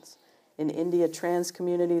protections. In India, trans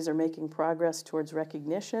communities are making progress towards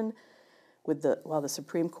recognition, while the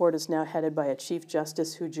Supreme Court is now headed by a Chief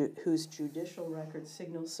Justice whose judicial record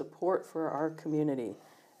signals support for our community.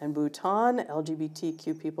 In Bhutan,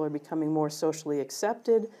 LGBTQ people are becoming more socially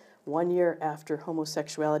accepted 1 year after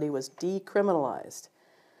homosexuality was decriminalized.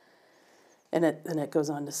 And it goes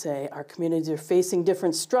on to say, our communities are facing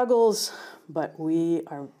different struggles, but we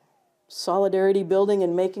are solidarity building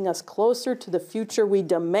and making us closer to the future we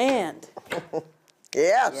demand.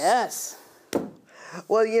 Yes. Yes.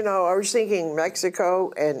 Well, you know, I was thinking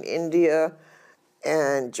Mexico and India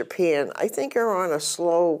and Japan, I think are on a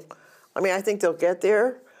slow, I mean, I think they'll get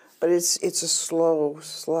there, but it's a slow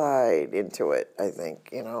slide into it, I think,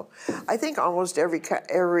 you know. I think almost every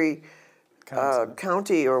county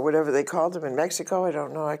or whatever they called them in Mexico, I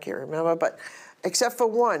don't know, I can't remember, but except for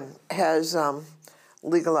one has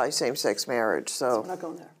legalized same-sex marriage. So we're not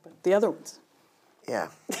going there, but the other ones. Yeah,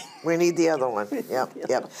 we need the other one.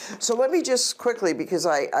 Yep. So let me just quickly, because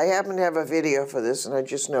I happen to have a video for this, and I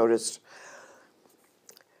just noticed.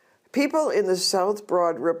 People in the South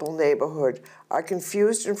Broad Ripple neighborhood are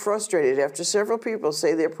confused and frustrated after several people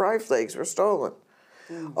say their pride flags were stolen.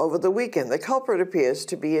 Over the weekend, the culprit appears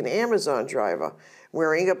to be an Amazon driver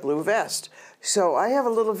wearing a blue vest. So I have a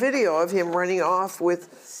little video of him running off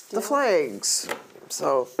with the flags.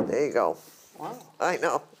 So there you go. Wow. I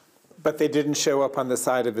know. But they didn't show up on the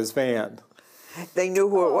side of his van. They knew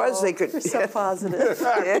who it was. They could. You're so positive.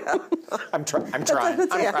 Yeah. I'm trying.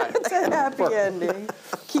 It's a happy ending.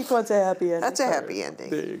 Keep what's a happy ending. That's a happy ending.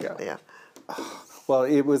 There you go. Yeah. Well,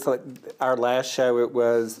 it was like our last show, it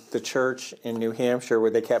was the church in New Hampshire where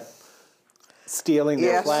they kept stealing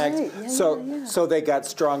their Yes. flags. Right. Yeah, So they got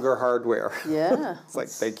stronger hardware. Yeah. It's like,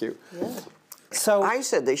 thank you. Yeah. So I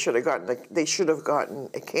said they should have gotten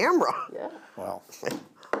a camera. Yeah. well,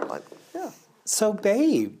 But Yeah. so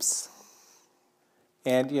babes.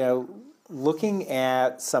 And, looking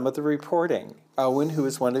at some of the reporting, Owen, who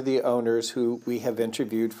is one of the owners who we have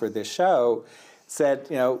interviewed for this show, said,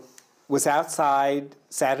 was outside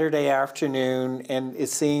Saturday afternoon and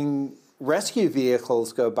is seeing rescue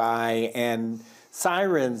vehicles go by and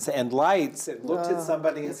sirens and lights, and looked at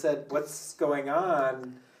somebody and said, what's going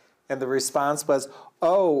on? And the response was,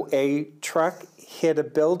 oh, a truck hit a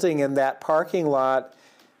building in that parking lot.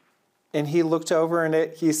 And he looked over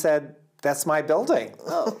and he said, that's my building.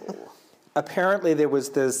 Oh. Apparently there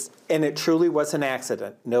was this, and it truly was an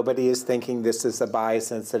accident. Nobody is thinking this is a bias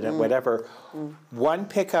incident, whatever. One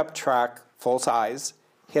pickup truck, full size,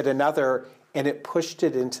 hit another, and it pushed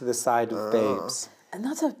it into the side of Babes. And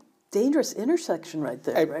that's a dangerous intersection right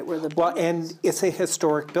there, right? Where the Well, and it's a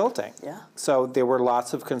historic building. Yeah. So there were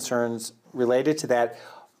lots of concerns related to that.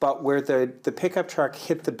 But where the pickup truck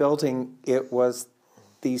hit the building, it was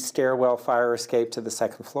the stairwell fire escape to the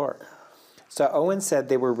second floor. So Owen said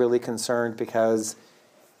they were really concerned because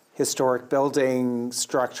historic building,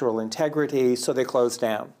 structural integrity, so they closed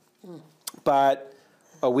down. But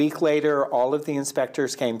a week later, all of the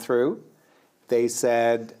inspectors came through. They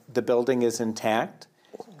said the building is intact.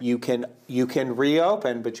 You can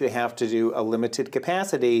reopen, but you have to do a limited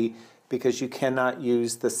capacity because you cannot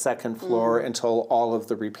use the second floor until all of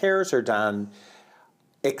the repairs are done,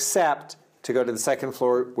 except to go to the second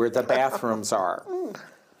floor where the bathrooms are.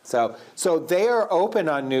 So they are open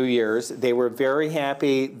on New Year's. They were very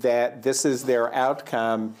happy that this is their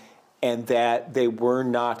outcome and that they were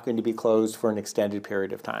not going to be closed for an extended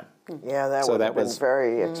period of time. yeah, that would have been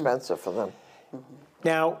very expensive for them.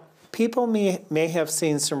 Now, people may have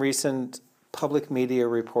seen some recent public media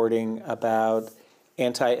reporting about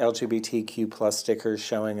anti-LGBTQ plus stickers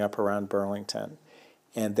showing up around Burlington,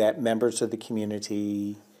 and that members of the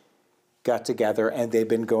community got together and they've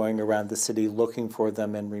been going around the city looking for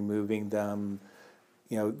them and removing them.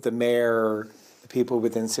 The mayor, the people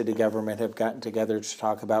within city government have gotten together to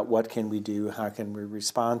talk about what can we do, how can we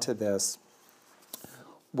respond to this.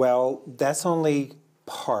 Well, that's only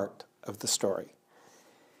part of the story.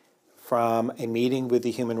 From a meeting with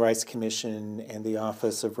the Human Rights Commission and the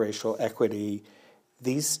Office of Racial Equity,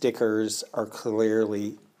 these stickers are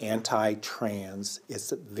clearly anti-trans.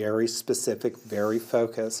 It's very specific, very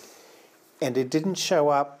focused. And it didn't show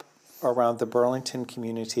up around the Burlington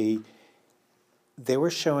community. They were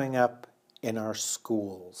showing up in our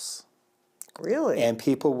schools. Really? And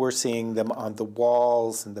people were seeing them on the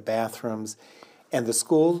walls and the bathrooms. And the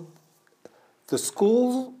school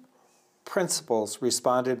principals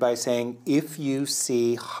responded by saying, if you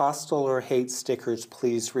see hostile or hate stickers,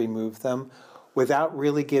 please remove them, without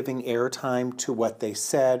really giving airtime to what they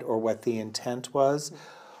said or what the intent was.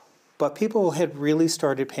 But people had really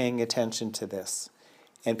started paying attention to this.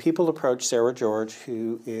 And people approached Sarah George,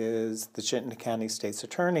 who is the Chittenden County State's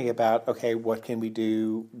Attorney, about, okay, what can we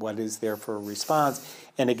do? What is there for a response?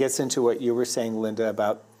 And it gets into what you were saying, Linda,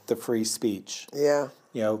 about the free speech. Yeah.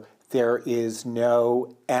 There is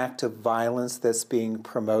no act of violence that's being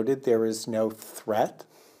promoted. There is no threat.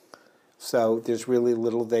 So there's really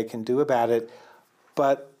little they can do about it.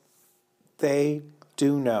 But they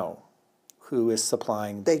do know who is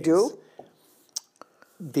supplying these. They do?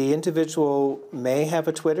 The individual may have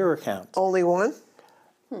a Twitter account. Only one?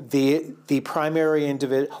 The primary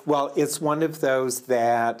individual, well, it's one of those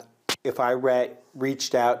that if I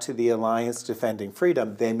reached out to the Alliance Defending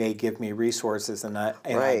Freedom, they may give me resources, and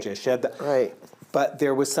I just shared that. Right. But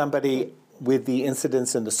there was somebody with the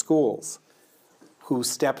incidents in the schools who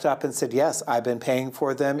stepped up and said, yes, I've been paying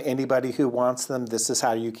for them. Anybody who wants them, this is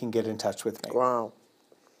how you can get in touch with me. Wow.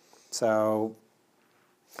 So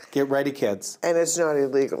get ready, kids. And it's not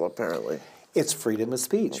illegal, apparently. It's freedom of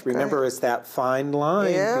speech. Okay. Remember, it's that fine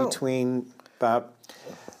line between...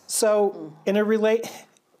 So in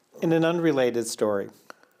an unrelated story,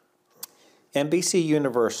 NBC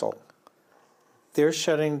Universal, they're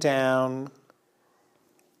shutting down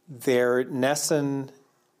their Nesson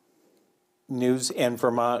News and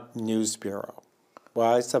Vermont News Bureau.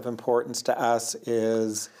 Why it's of importance to us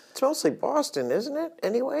is... It's mostly Boston, isn't it,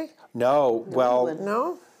 anyway? No, well...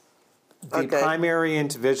 No? The primary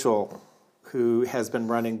individual who has been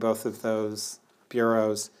running both of those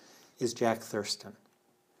bureaus is Jack Thurston,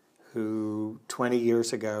 who 20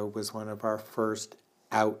 years ago was one of our first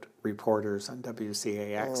out reporters on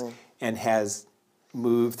WCAX and has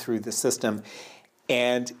moved through the system.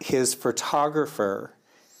 And his photographer,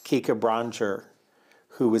 Kika Branger,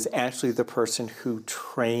 who was actually the person who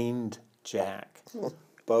trained Jack.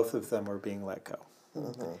 Both of them were being let go.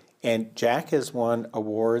 And Jack has won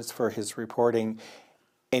awards for his reporting,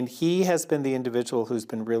 and he has been the individual who's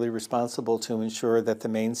been really responsible to ensure that the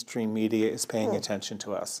mainstream media is paying attention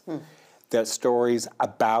to us, that stories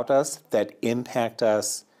about us that impact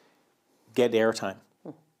us get airtime.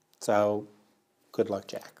 So, good luck,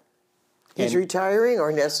 Jack. He's retiring, or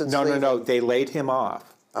in essence No, leaving? no, no. They laid him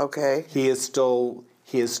off. Okay. He is still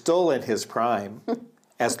in his prime,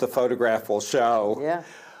 as the photograph will show. Yeah.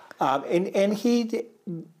 And he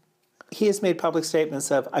has made public statements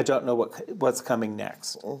of, I don't know what's coming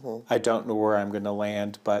next. I don't know where I'm going to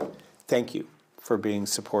land, but thank you for being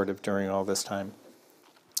supportive during all this time.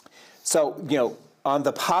 So, on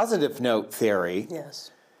the positive note theory,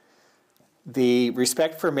 Yes. the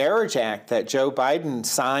Respect for Marriage Act that Joe Biden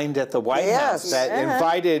signed at the White House that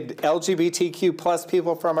invited LGBTQ plus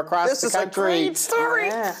people from across the country. This is a great story.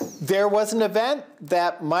 Yeah. There was an event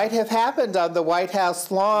that might have happened on the White House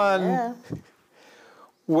lawn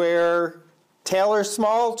where Taylor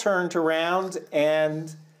Small turned around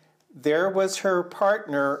and there was her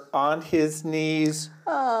partner on his knees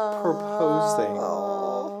proposing.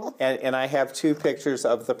 And I have 2 pictures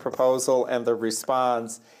of the proposal and the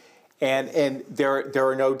response. And there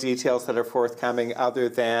are no details that are forthcoming other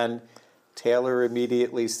than Taylor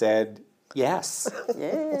immediately said yes.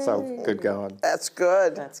 Yay. So good going. That's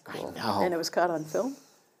good. That's cool. know. And it was caught on film?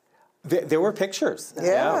 There were pictures.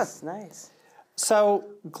 Yeah. That's nice. So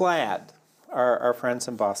GLAAD, our friends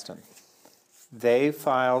in Boston, they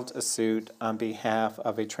filed a suit on behalf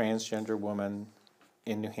of a transgender woman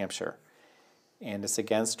in New Hampshire. And it's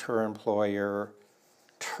against her employer,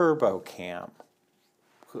 TurboCam.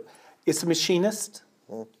 It's a machinist.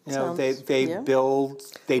 They build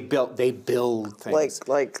things.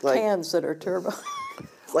 Like Cans that are turbo.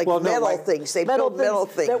 things. They build metal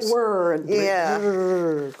things. That whir.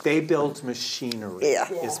 And They build machinery.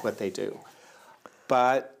 Is what they do.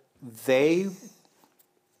 But they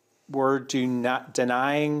were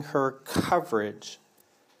denying her coverage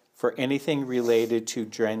for anything related to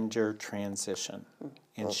gender transition,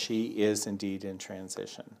 and she is indeed in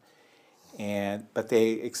transition. But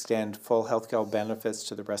they extend full health care benefits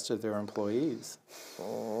to the rest of their employees.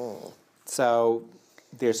 So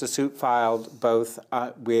there's a suit filed both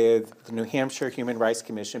with the New Hampshire Human Rights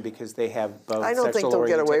Commission because they have both. I don't think they'll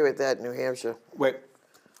get away with that in New Hampshire. Wait.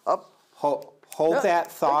 Up. Hold that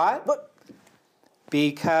thought,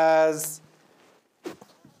 because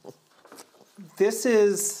this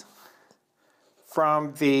is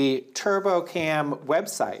from the TurboCam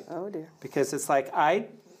website. Oh dear. Because it's like,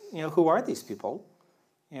 who are these people?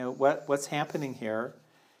 What's happening here?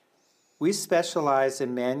 We specialize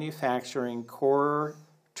in manufacturing core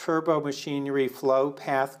turbo machinery flow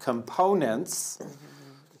path components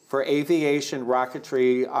for aviation,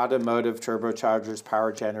 rocketry, automotive turbochargers,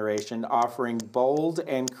 power generation, offering bold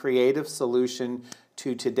and creative solution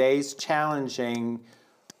to today's challenging.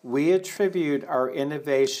 We attribute our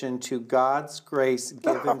innovation to God's grace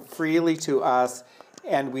given freely to us,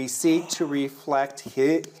 and we seek to reflect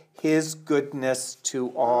His goodness to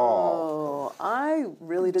all. Oh, I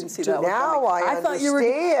really didn't see that one Now coming. I thought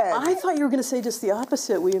understand. I thought you were going to say just the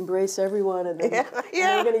opposite. We embrace everyone, and then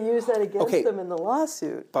we're going to use that against them in the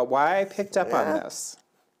lawsuit. But why I picked up on this?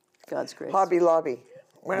 God's grace. Hobby Lobby.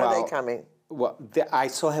 When are they coming? Well, I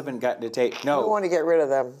still haven't gotten a date. No. We want to get rid of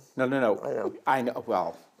them. No. I know.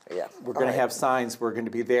 Well, we're going to have signs. We're going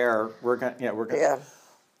to be there. We're going. Yeah.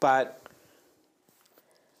 But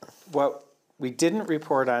what we didn't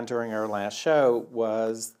report on during our last show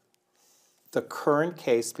was the current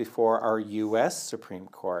case before our U.S. Supreme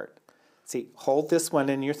Court. See, hold this one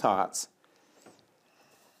in your thoughts.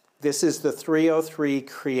 This is the 303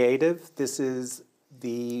 Creative. This is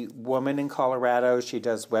the woman in Colorado. She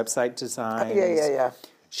does website designs. Yeah.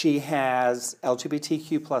 She has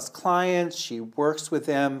LGBTQ plus clients. She works with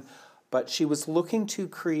them. But she was looking to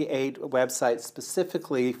create a website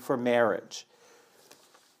specifically for marriage.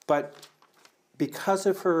 But because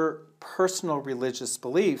of her personal religious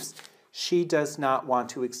beliefs, she does not want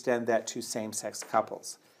to extend that to same-sex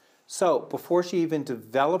couples. So before she even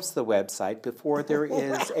develops the website, before there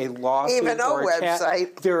is a lawsuit even or a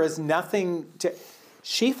website, there is nothing to.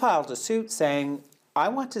 She filed a suit saying, I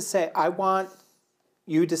want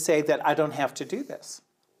you to say that I don't have to do this,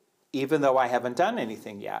 even though I haven't done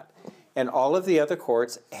anything yet. And all of the other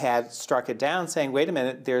courts had struck it down, saying, wait a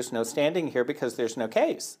minute, there's no standing here because there's no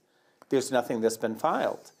case. There's nothing that's been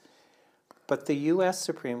filed. But the U.S.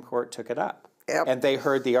 Supreme Court took it up. Yep. And they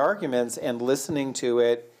heard the arguments, and listening to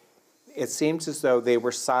it, it seems as though they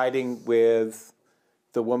were siding with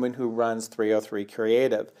the woman who runs 303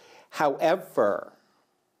 Creative. However,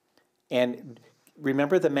 and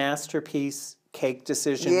remember the Masterpiece Cake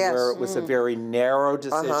decision where it was a very narrow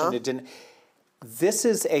decision? It didn't. This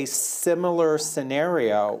is a similar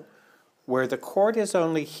scenario where the court is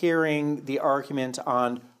only hearing the argument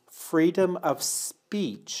on freedom of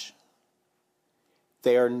speech.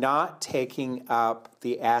 They are not taking up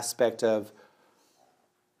the aspect of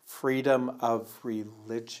freedom of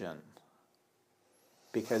religion,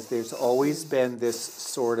 because there's always been this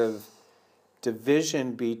sort of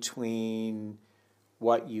division between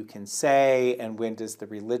what you can say and when does the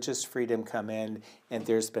religious freedom come in, and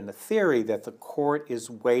there's been a theory that the court is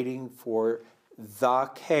waiting for the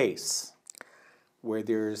case where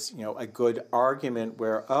there's, you know, a good argument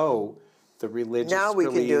where, oh, the religious now we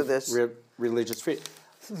can do this. Religious freedom,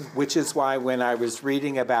 which is why when I was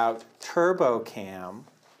reading about TurboCam,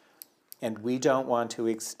 and we don't want to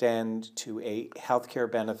extend to a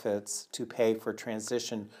healthcare benefits to pay for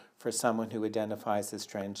transition for someone who identifies as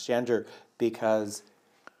transgender because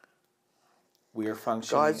we are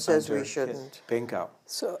functioning God says under we shouldn't. Bingo.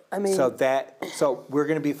 So, I mean, so we're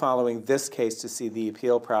going to be following this case to see the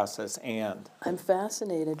appeal process, and I'm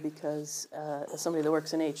fascinated because as somebody that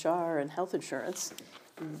works in HR and health insurance,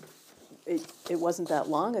 it wasn't that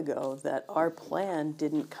long ago that our plan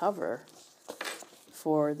didn't cover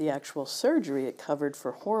for the actual surgery. It covered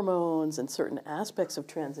for hormones and certain aspects of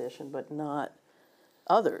transition, but not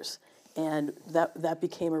others. And that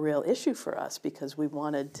became a real issue for us because we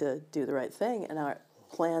wanted to do the right thing, and our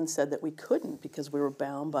plan said that we couldn't because we were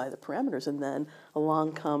bound by the parameters. And then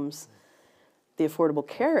along comes the Affordable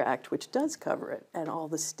Care Act, which does cover it, and all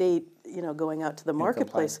the state, you know, going out to the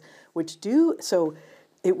marketplace, which do. So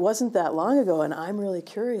it wasn't that long ago, and I'm really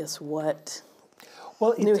curious what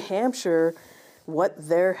New Hampshire, what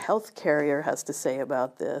their health carrier has to say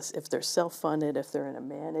about this, if they're self-funded, if they're in a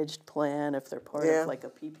managed plan, if they're part of like a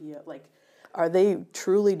PPO, like, are they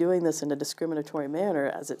truly doing this in a discriminatory manner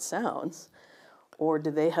as it sounds, or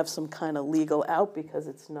do they have some kind of legal out because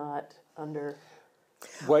it's not under...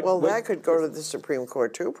 that could go to the Supreme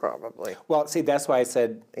Court too, probably. Well, see, that's why I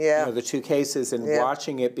said you know, the two cases and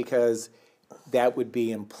watching it, because that would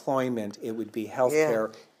be employment, it would be health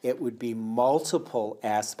care, it would be multiple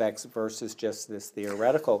aspects versus just this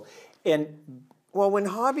theoretical. And well, when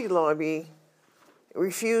Hobby Lobby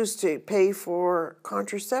refused to pay for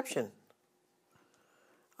contraception,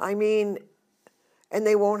 I mean, and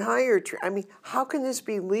they won't hire. I mean, how can this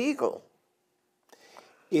be legal?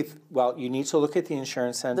 You need to look at the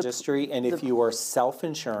insurance industry, and if you are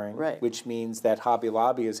self-insuring, which means that Hobby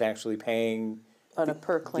Lobby is actually paying on a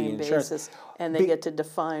per-claim basis, and they get to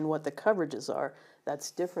define what the coverages are.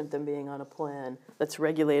 That's different than being on a plan that's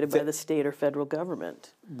regulated by the state or federal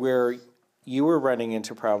government. Where you were running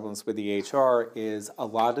into problems with the HR is a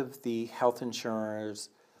lot of the health insurers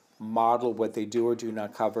model what they do or do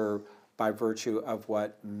not cover by virtue of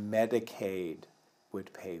what Medicaid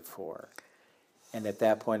would pay for. And at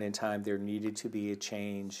that point in time, there needed to be a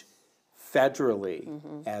change federally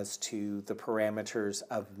as to the parameters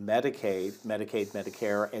of Medicaid,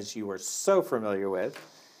 Medicare, as you are so familiar with.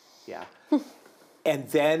 Yeah. And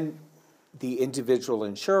then the individual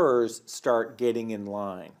insurers start getting in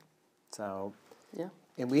line. So,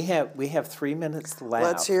 and we have 3 minutes left.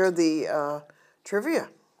 Let's hear the trivia.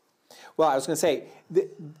 Well, I was going to say,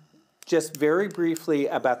 just very briefly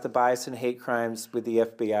about the bias and hate crimes with the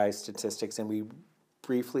FBI statistics, and we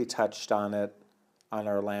briefly touched on it on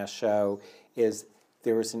our last show, is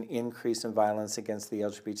there was an increase in violence against the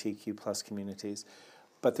LGBTQ plus communities.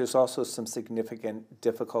 But there's also some significant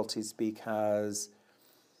difficulties because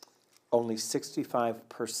only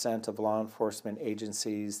 65% of law enforcement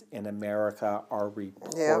agencies in America are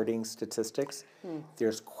reporting statistics.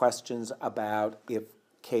 There's questions about if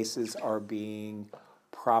cases are being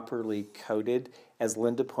properly coded. As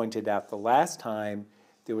Linda pointed out the last time,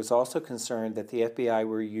 there was also concern that the FBI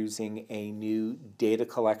were using a new data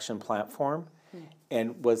collection platform,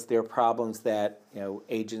 and was there problems that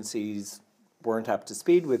agencies weren't up to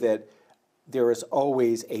speed with it. There is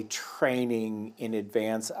always a training in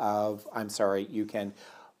advance of, I'm sorry, you can.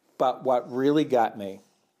 But what really got me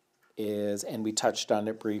is, and we touched on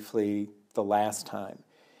it briefly the last time,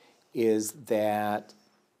 is that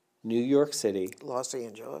New York City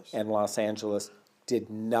and Los Angeles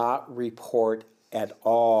did not report at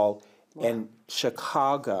all. And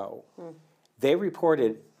Chicago, they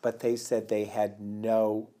reported, but they said they had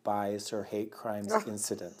no bias or hate crimes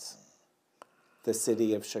incidents. The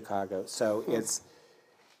city of Chicago. So it's,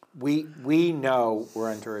 we know we're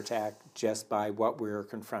under attack just by what we're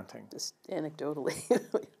confronting. Just anecdotally.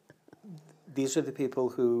 these are the people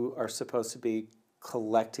who are supposed to be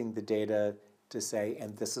collecting the data to say,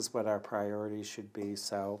 and this is what our priorities should be.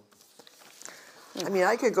 So, I mean,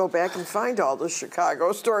 I could go back and find all the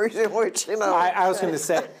Chicago stories in which, you know. I was going to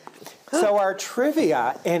say, so our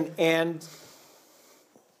trivia, and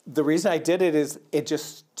the reason I did it is it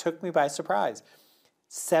just took me by surprise.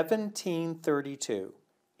 1732,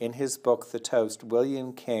 in his book, The Toast,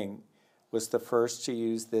 William King was the first to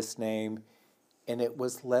use this name, and it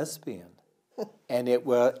was lesbian. and it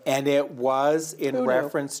was in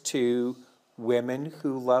reference to women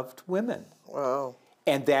who loved women. Wow.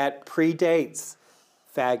 And that predates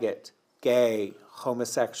faggot, gay,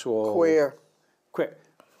 homosexual, Queer.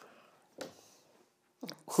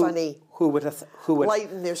 Funny. Who would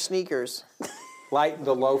lighten their sneakers? Lighten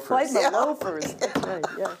the loafers. Lighten the loafers. That's right.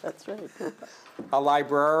 Yeah, that's right. A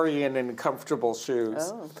librarian in comfortable shoes.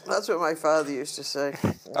 Oh. That's what my father used to say.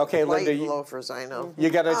 Okay, Linda. Lighten loafers, I know. You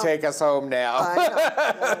got to take us home now. I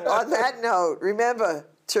know. On that note, remember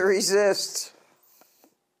to resist.